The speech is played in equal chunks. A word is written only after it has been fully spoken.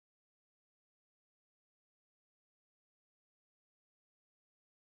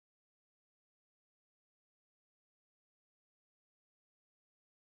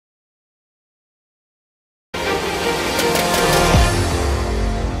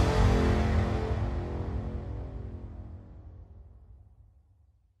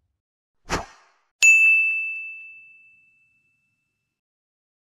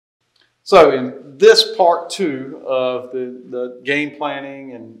So in this part 2 of the game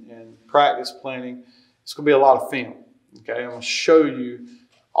planning and practice planning, it's going to be a lot of film. Okay, I'm going to show you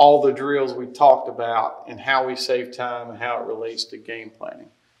all the drills we talked about and how we save time and how it relates to game planning.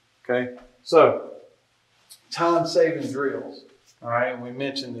 Okay, so time-saving drills. All right, and we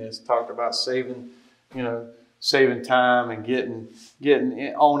mentioned this, talked about saving, saving time and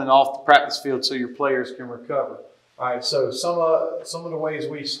getting on and off the practice field so your players can recover. All right, so some of the ways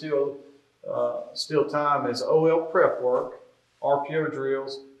we steal time is OL prep work, RPO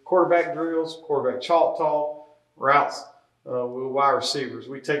drills, quarterback chalk talk, routes with wide receivers.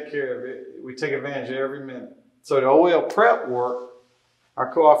 We take care of it. We take advantage of every minute. So the OL prep work,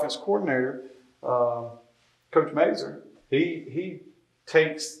 our co-offense coordinator, Coach Mazer, he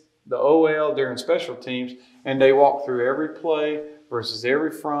takes the OL during special teams and they walk through every play versus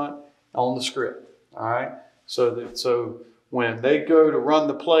every front on the script. All right, so when they go to run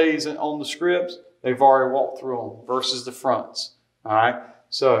the plays on the scripts, they've already walked through them versus the fronts. All right,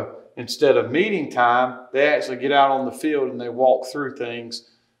 so instead of meeting time, they actually get out on the field and they walk through things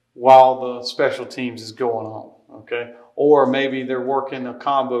while the special teams is going on. Okay, or maybe they're working a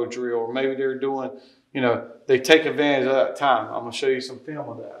combo drill, or maybe they're doing, they take advantage of that time. I'm going to show you some film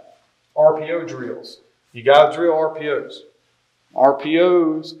of that. RPO drills. You got to drill RPOs.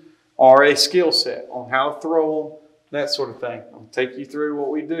 RPOs are a skill set on how to throw them, that sort of thing. I'll take you through what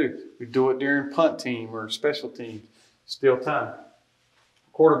we do. We do it during punt team or special teams. Steal time.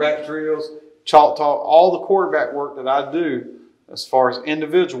 Quarterback drills, chalk talk, all the quarterback work that I do as far as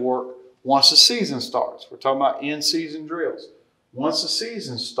individual work once the season starts. We're talking about in-season drills. Once the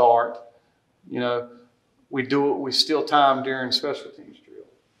season starts, we steal time during special teams drill.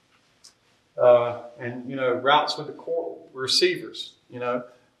 Routes with the receivers.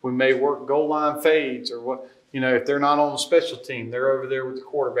 We may work goal line fades or what. If they're not on the special team, they're over there with the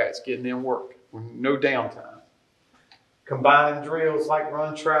quarterbacks getting them work. No downtime. Combining drills like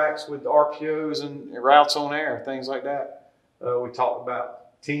run tracks with RPOs and routes on air, things like that. We talked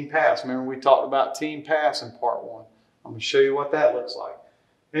about team pass. Remember we talked about team pass in part 1. I'm going to show you what that looks like.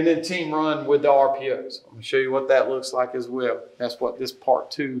 And then team run with the RPOs. I'm going to show you what that looks like as well. That's what this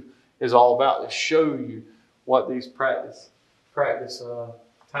part 2 is all about, to show you what these practice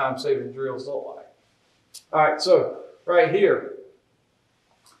time-saving drills look like. All right, so right here,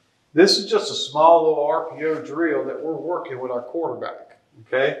 this is just a small little RPO drill that we're working with our quarterback,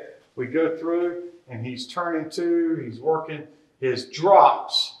 okay? We go through and he's working his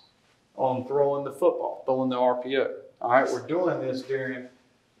drops on throwing the football, throwing the RPO. All right, we're doing this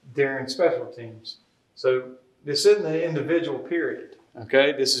during special teams. So this isn't an individual period,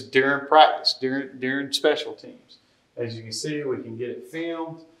 okay? This is during practice, during special teams. As you can see, we can get it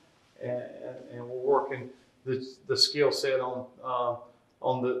filmed and we're working the skill set on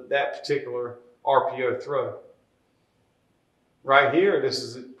that particular RPO throw. Right here, this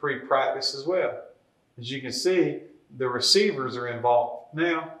is pre-practice as well. As you can see, the receivers are involved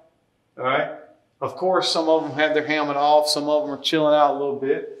now. All right. Of course, some of them have their helmet off. Some of them are chilling out a little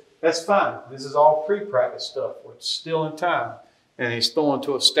bit. That's fine. This is all pre-practice stuff. We're still in time. And he's throwing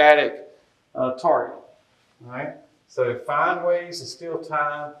to a static target. All right. So find ways to steal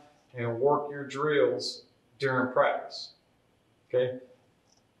time and work your drills during practice. Okay.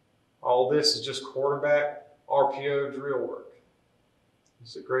 All this is just quarterback RPO drill work.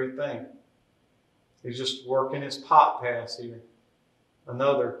 It's a great thing. He's just working his pop pass here.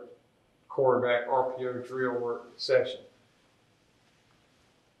 Another quarterback RPO drill work session.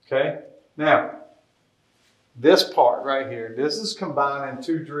 Okay? Now, this part right here, this is combining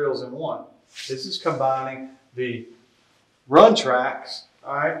 2 drills in one. This is combining the run tracks.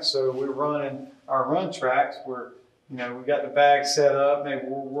 All right, so we're running our run tracks. We got the bag set up. Maybe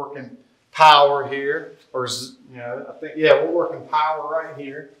we're working power here, or we're working power right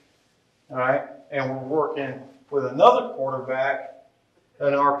here. All right, and we're working with another quarterback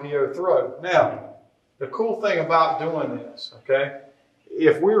an RPO throw. Now, the cool thing about doing this, okay,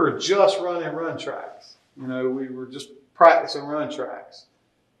 if we were just running run tracks, we were just practicing run tracks,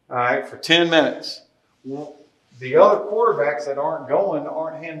 all right, for 10 minutes. Well, the other quarterbacks that aren't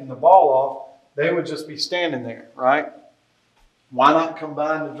handing the ball off, they would just be standing there, right? Why not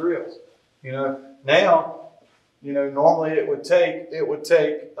combine the drills? Now, normally it would take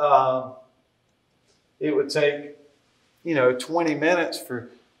 20 minutes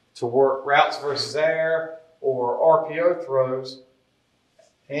to work routes versus air or RPO throws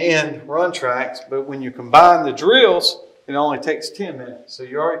and run tracks, but when you combine the drills, it only takes 10 minutes. So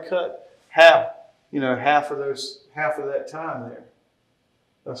you already cut half of that time there.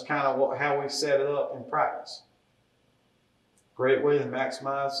 That's kind of how we set it up in practice. Great way to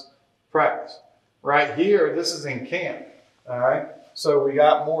maximize practice. Right here, this is in camp, all right? So we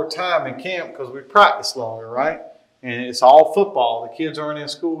got more time in camp because we practice longer, right? And it's all football. The kids aren't in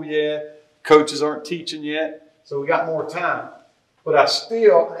school yet. Coaches aren't teaching yet. So we got more time. But I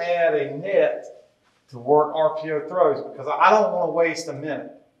still add a net to work RPO throws because I don't want to waste a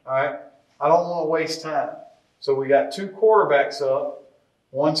minute, all right? I don't want to waste time. So we got two quarterbacks up.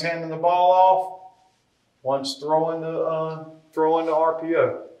 One's handing the ball off. One's throwing the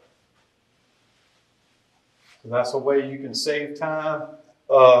RPO. So that's a way you can save time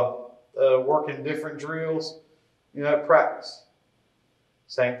working different drills, at practice.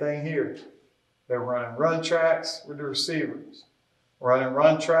 Same thing here. They're running run tracks with the receivers. Running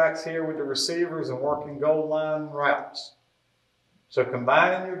run tracks here with the receivers and working goal line routes. So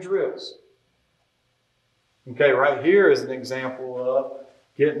combining your drills. Okay, right here is an example of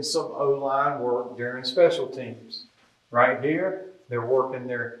getting some O-line work during special teams. Right here, they're working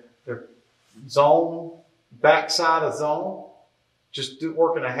their zone, backside of zone, just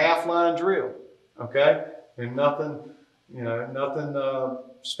working a half-line drill. Okay, and nothing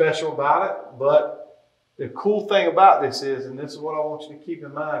special about it. But the cool thing about this is, and this is what I want you to keep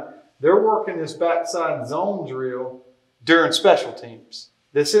in mind, they're working this backside zone drill during special teams.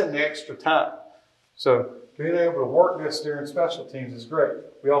 This isn't extra time. So being able to work this during special teams is great.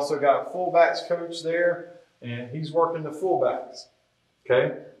 We also got a fullbacks coach there, and he's working the fullbacks.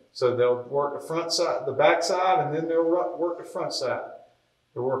 Okay, so they'll work the front side, the back side, and then they'll work the front side.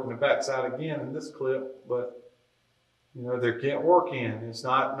 They're working the back side again in this clip, but they're getting work in. It's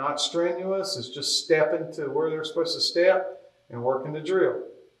not strenuous. It's just stepping to where they're supposed to step and working the drill.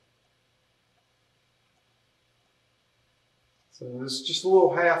 So this is just a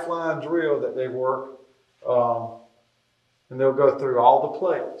little half-line drill that they work. And they'll go through all the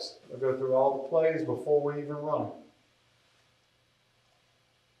plays. They'll go through all the plays before we even run them.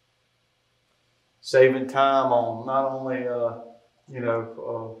 Saving time on not only,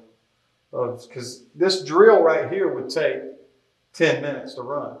 because this drill right here would take 10 minutes to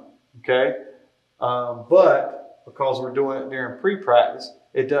run, okay? But because we're doing it during pre-practice,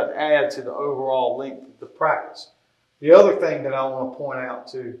 it doesn't add to the overall length of the practice. The other thing that I want to point out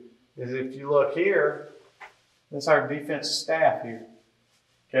too is if you look here, that's our defensive staff here,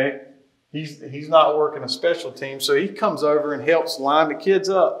 okay? He's not working a special team, so he comes over and helps line the kids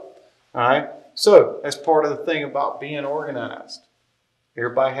up, all right? So that's part of the thing about being organized.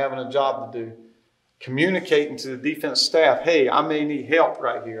 Everybody having a job to do. Communicating to the defense staff, hey, I may need help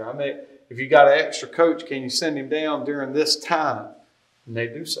right here. If you got an extra coach, can you send him down during this time? And they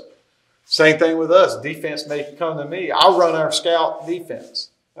do so. Same thing with us. Defense may come to me. I run our scout defense,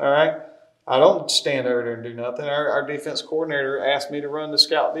 all right? I don't stand over there and do nothing. Our defense coordinator asked me to run the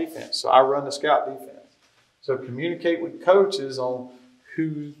scout defense, so I run the scout defense. So communicate with coaches on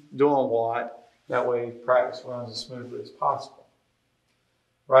who's doing what. That way practice runs as smoothly as possible.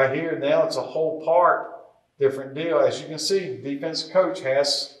 Right here now it's a whole part different deal. As you can see, the defensive coach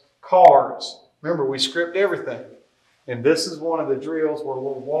has cards. Remember, we script everything. And this is one of the drills where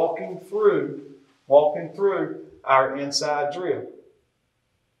we're walking through our inside drill.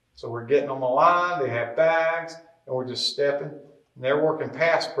 So we're getting on the line, they have bags, and we're just stepping. And they're working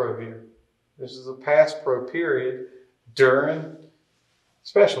pass pro here. This is a pass pro period during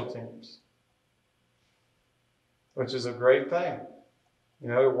special teams, which is a great thing.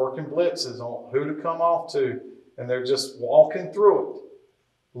 They're working blitzes on who to come off to, and they're just walking through it.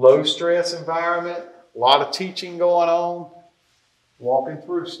 Low stress environment, a lot of teaching going on, walking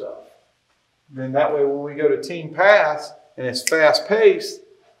through stuff. Then that way when we go to team pass and it's fast paced,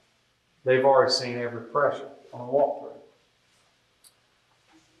 they've already seen every pressure on a walkthrough.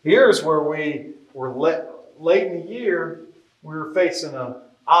 Here's where we were late in the year, we were facing an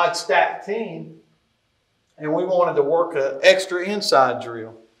odd stack team, and we wanted to work an extra inside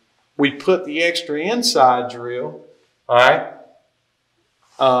drill. We put the extra inside drill, all right,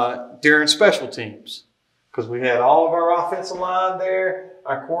 during special teams, because we had all of our offensive line there,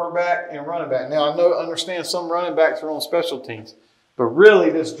 our quarterback and running back. Now, I understand some running backs are on special teams, but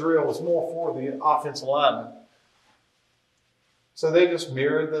really this drill is more for the offensive linemen. So they just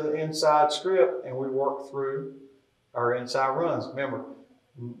mirrored the inside script, and we worked through our inside runs. Remember,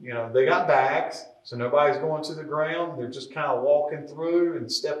 they got bags, so nobody's going to the ground. They're just kind of walking through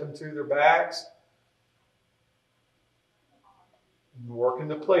and stepping through their bags. And working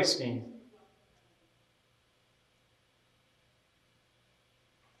the play scheme.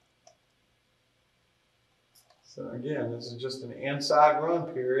 So again, this is just an inside run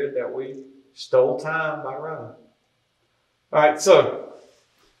period that we stole time by running. All right, so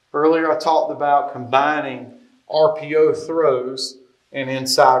earlier I talked about combining RPO throws and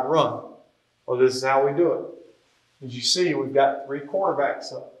inside run. Well, this is how we do it. As you see, we've got 3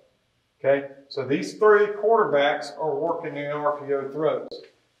 quarterbacks up. Okay, so these 3 quarterbacks are working the RPO throws.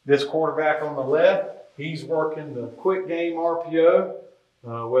 This quarterback on the left, he's working the quick game RPO,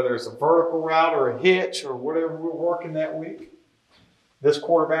 whether it's a vertical route or a hitch or whatever we're working that week. This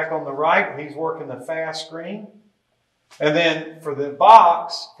quarterback on the right, he's working the fast screen. And then for the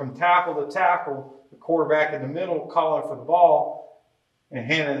box, from tackle to tackle, the quarterback in the middle calling for the ball and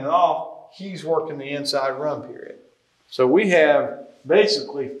handing it off, he's working the inside run period. So we have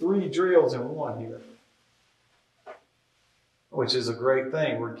basically 3 drills in one here, which is a great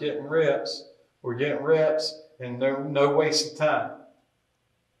thing. We're getting reps. We're getting reps and no waste of time.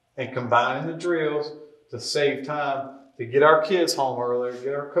 And combining the drills to save time, to get our kids home earlier,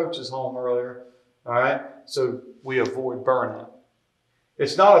 get our coaches home earlier, all right? So we avoid burnout.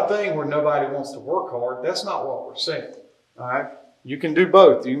 It's not a thing where nobody wants to work hard. That's not what we're saying, all right? You can do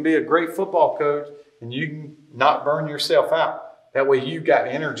both. You can be a great football coach and you can not burn yourself out. That way you've got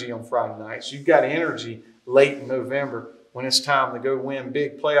energy on Friday nights. You've got energy late in November when it's time to go win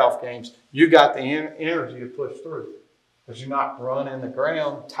big playoff games. You got the energy to push through because you're not running the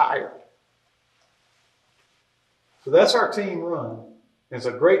ground tired. So that's our team run. It's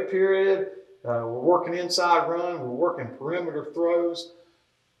a great period. We're working inside run. We're working perimeter throws.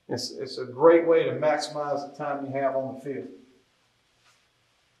 It's a great way to maximize the time you have on the field.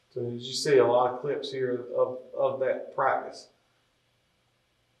 So as you see, a lot of clips here of that practice.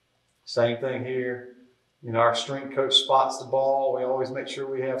 Same thing here. You know, our strength coach spots the ball. We always make sure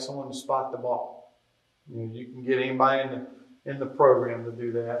we have someone to spot the ball. You know, you can get anybody in the program to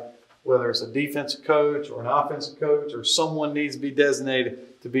do that, whether it's a defensive coach or an offensive coach or someone needs to be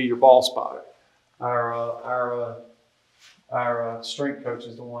designated to be your ball spotter. Our strength coach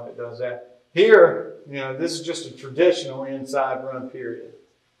is the one that does that. Here, you know, this is just a traditional inside run period.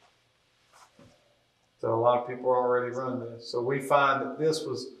 So a lot of people already run this. So we find that this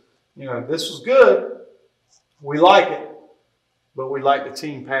was, you know, this was good. We like it, but we like the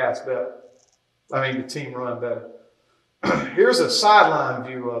team pass better. I mean, the team run better. Here's a sideline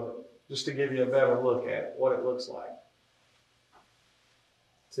view of it, just to give you a better look at what it looks like.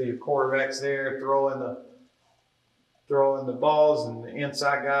 See your quarterback's there throwing the balls, and the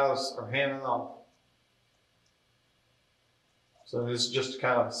inside guys are handing off. So this is just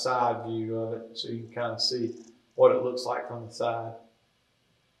kind of a side view of it, so you can kind of see what it looks like from the side.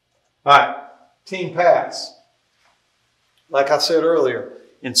 All right, team pass. Like I said earlier,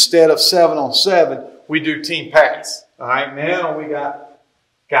 instead of 7-on-7, we do team pass. All right, now we got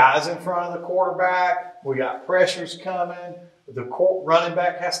guys in front of the quarterback. We got pressures coming. The running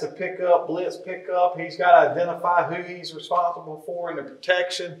back has to pick up, blitz pick up. He's got to identify who he's responsible for in the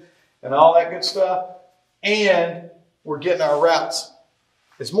protection and all that good stuff. And we're getting our routes.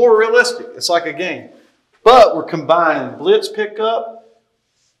 It's more realistic. It's like a game. But we're combining blitz pickup.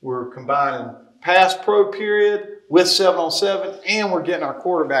 We're combining pass pro period with 7-on-7. And we're getting our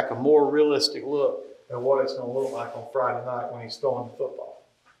quarterback a more realistic look at what it's going to look like on Friday night when he's throwing the football.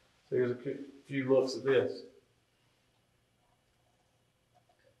 So here's a few looks at this.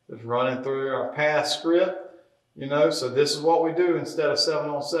 Just running through our pass script, you know, so this is what we do instead of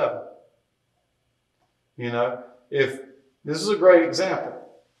 7-on-7. You know, if this is a great example.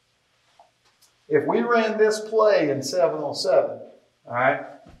 If we ran this play in 7-on-7, all right,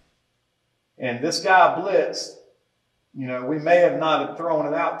 and this guy blitzed, you know, we may have not have thrown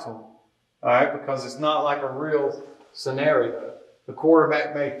it out to him, all right, because it's not like a real scenario. The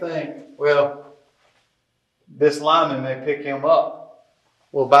quarterback may think, well, this lineman may pick him up.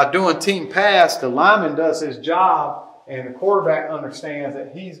 Well, by doing team pass, the lineman does his job, and the quarterback understands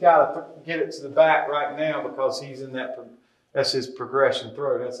that he's got to get it to the back right now because he's in that's his progression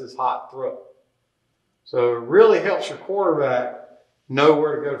throw. That's his hot throw. So it really helps your quarterback know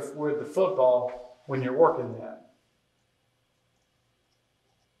where to go with the football when you're working that.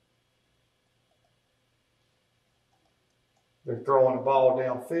 They're throwing the ball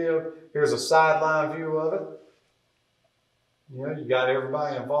downfield. Here's a sideline view of it. You know, you got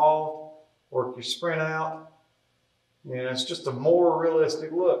everybody involved, work your sprint out. You know, it's just a more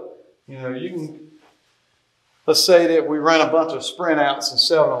realistic look. You know, you can, let's say that we run a bunch of sprint outs in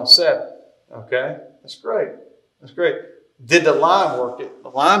 7-on-7. Okay, that's great. That's great. Did the line work it? The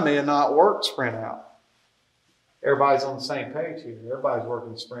line may have not worked sprint out. Everybody's on the same page here. Everybody's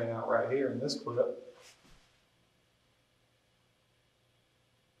working sprint out right here in this clip.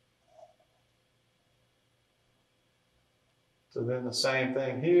 So then the same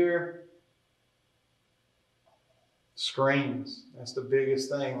thing here. Screens. That's the biggest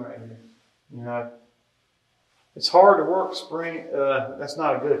thing right here. You know, It's hard to work screen. That's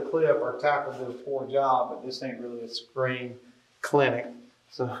not a good clip. Our tackle did a poor job, but this ain't really a screen clinic.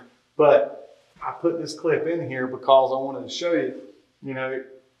 So, but I put this clip in here because I wanted to show you, you know,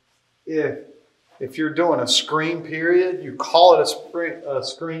 if you're doing a screen period, you call it a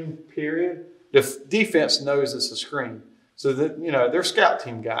screen period. The defense knows it's a screen. So that, you know, they're scout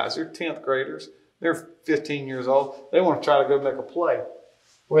team guys. They're 10th graders. They're 15 years old. They want to try to go make a play.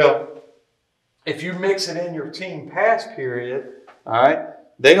 Well, if you mix it in your team pass period, all right,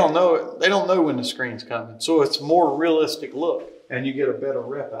 they don't know it. They don't know when the screen's coming. So it's a more realistic look, and you get a better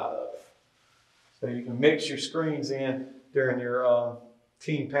rep out of it. So you can mix your screens in during your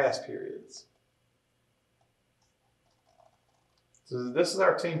team pass periods. So this is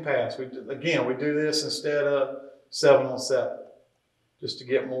our team pass. We do this instead of 7-on-7, just to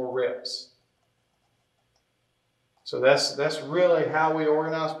get more reps. So that's really how we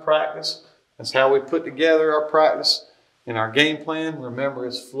organize practice. That's how we put together our practice and our game plan. Remember,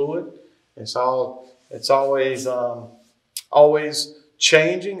 it's fluid. It's always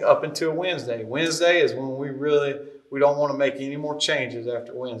changing up until Wednesday. Wednesday is when we don't want to make any more changes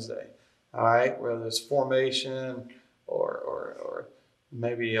after Wednesday. All right, whether it's formation or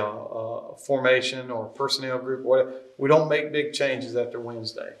maybe a formation or personnel group, whatever. We don't make big changes after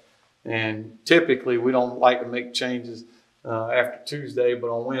Wednesday. And typically, we don't like to make changes after Tuesday, but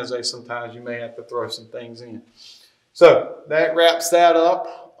on Wednesday, sometimes you may have to throw some things in. So that wraps that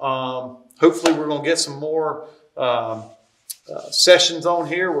up. Hopefully, we're going to get some more sessions on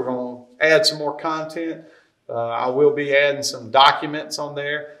here. We're going to add some more content. I will be adding some documents on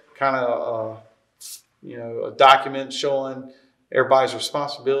there, kind of, a document showing everybody's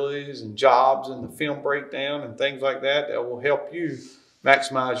responsibilities and jobs and the film breakdown and things like that will help you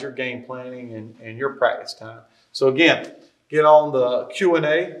maximize your game planning and your practice time. So again, get on the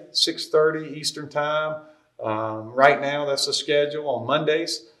Q&A, 6:30 Eastern time. Right now, that's the schedule on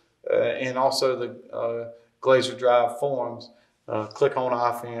Mondays, and also the Glazer Drive forums. Click on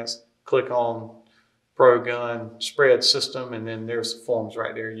offense, click on Pro Gun Spread System, and then there's the forums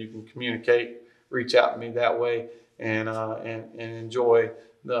right there. You can communicate, reach out to me that way, and enjoy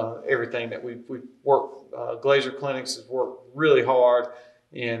everything that we work. Glazer Clinics has worked really hard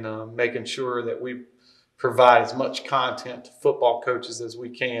in making sure that we provide as much content to football coaches as we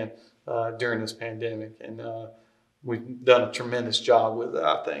can during this pandemic. And we've done a tremendous job with it,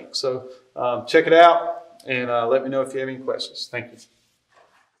 I think. So check it out and let me know if you have any questions. Thank you.